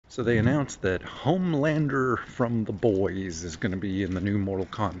So they announced that Homelander from The Boys is going to be in the new Mortal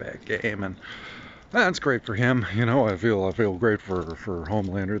Kombat game, and that's great for him. You know, I feel great for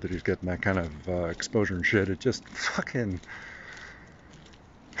Homelander that he's getting that kind of exposure and shit. It just fucking,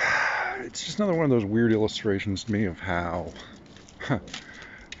 it's just another one of those weird illustrations to me of how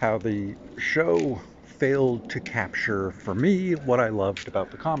how the show failed to capture for me what I loved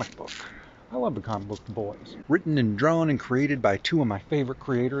about the comic book. I love the comic book The Boys. Written and drawn and created by two of my favorite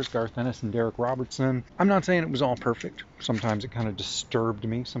creators, Garth Ennis and Derek Robertson. I'm not saying it was all perfect. Sometimes it kind of disturbed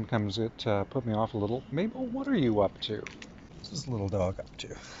me. Sometimes it put me off a little. Mabel, what are you up to? What's this little dog up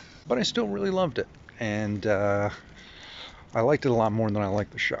to? But I still really loved it. And I liked it a lot more than I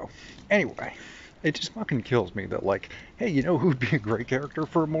liked the show. Anyway, it just fucking kills me that, like, hey, you know who'd be a great character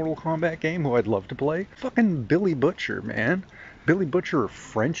for a Mortal Kombat game who I'd love to play? Fucking Billy Butcher, man. Billy Butcher or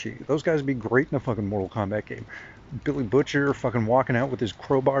Frenchie. Those guys would be great in a fucking Mortal Kombat game. Billy Butcher fucking walking out with his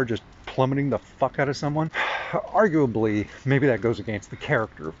crowbar just plummeting the fuck out of someone. Arguably, maybe that goes against the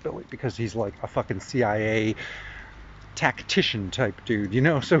character of Billy because he's like a fucking CIA tactician type dude, you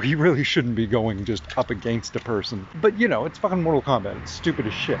know? So he really shouldn't be going just up against a person. But, you know, it's fucking Mortal Kombat. It's stupid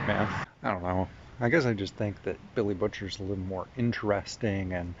as shit, man. I don't know. I guess I just think that Billy Butcher's a little more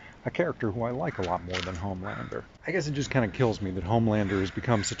interesting and a character who I like a lot more than Homelander. I guess it just kind of kills me that Homelander has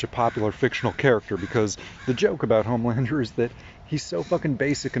become such a popular fictional character because the joke about Homelander is that he's so fucking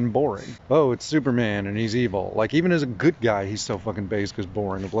basic and boring. Oh, it's Superman and he's evil. Like, even as a good guy, he's so fucking basic and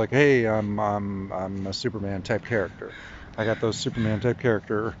boring. Of like, hey, I'm a Superman type character. I got those Superman type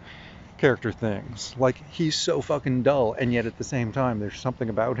character things. Like, he's so fucking dull, and yet at the same time there's something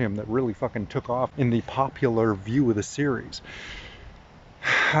about him that really fucking took off in the popular view of the series.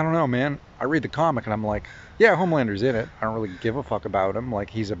 I don't know, man. I read the comic and I'm like, yeah, Homelander's in it. I don't really give a fuck about him. Like,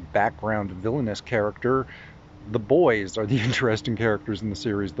 he's a background villainous character. The boys are the interesting characters in the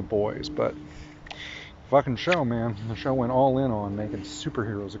series, The Boys. But fucking show, man. The show went all in on making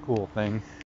superheroes a cool thing.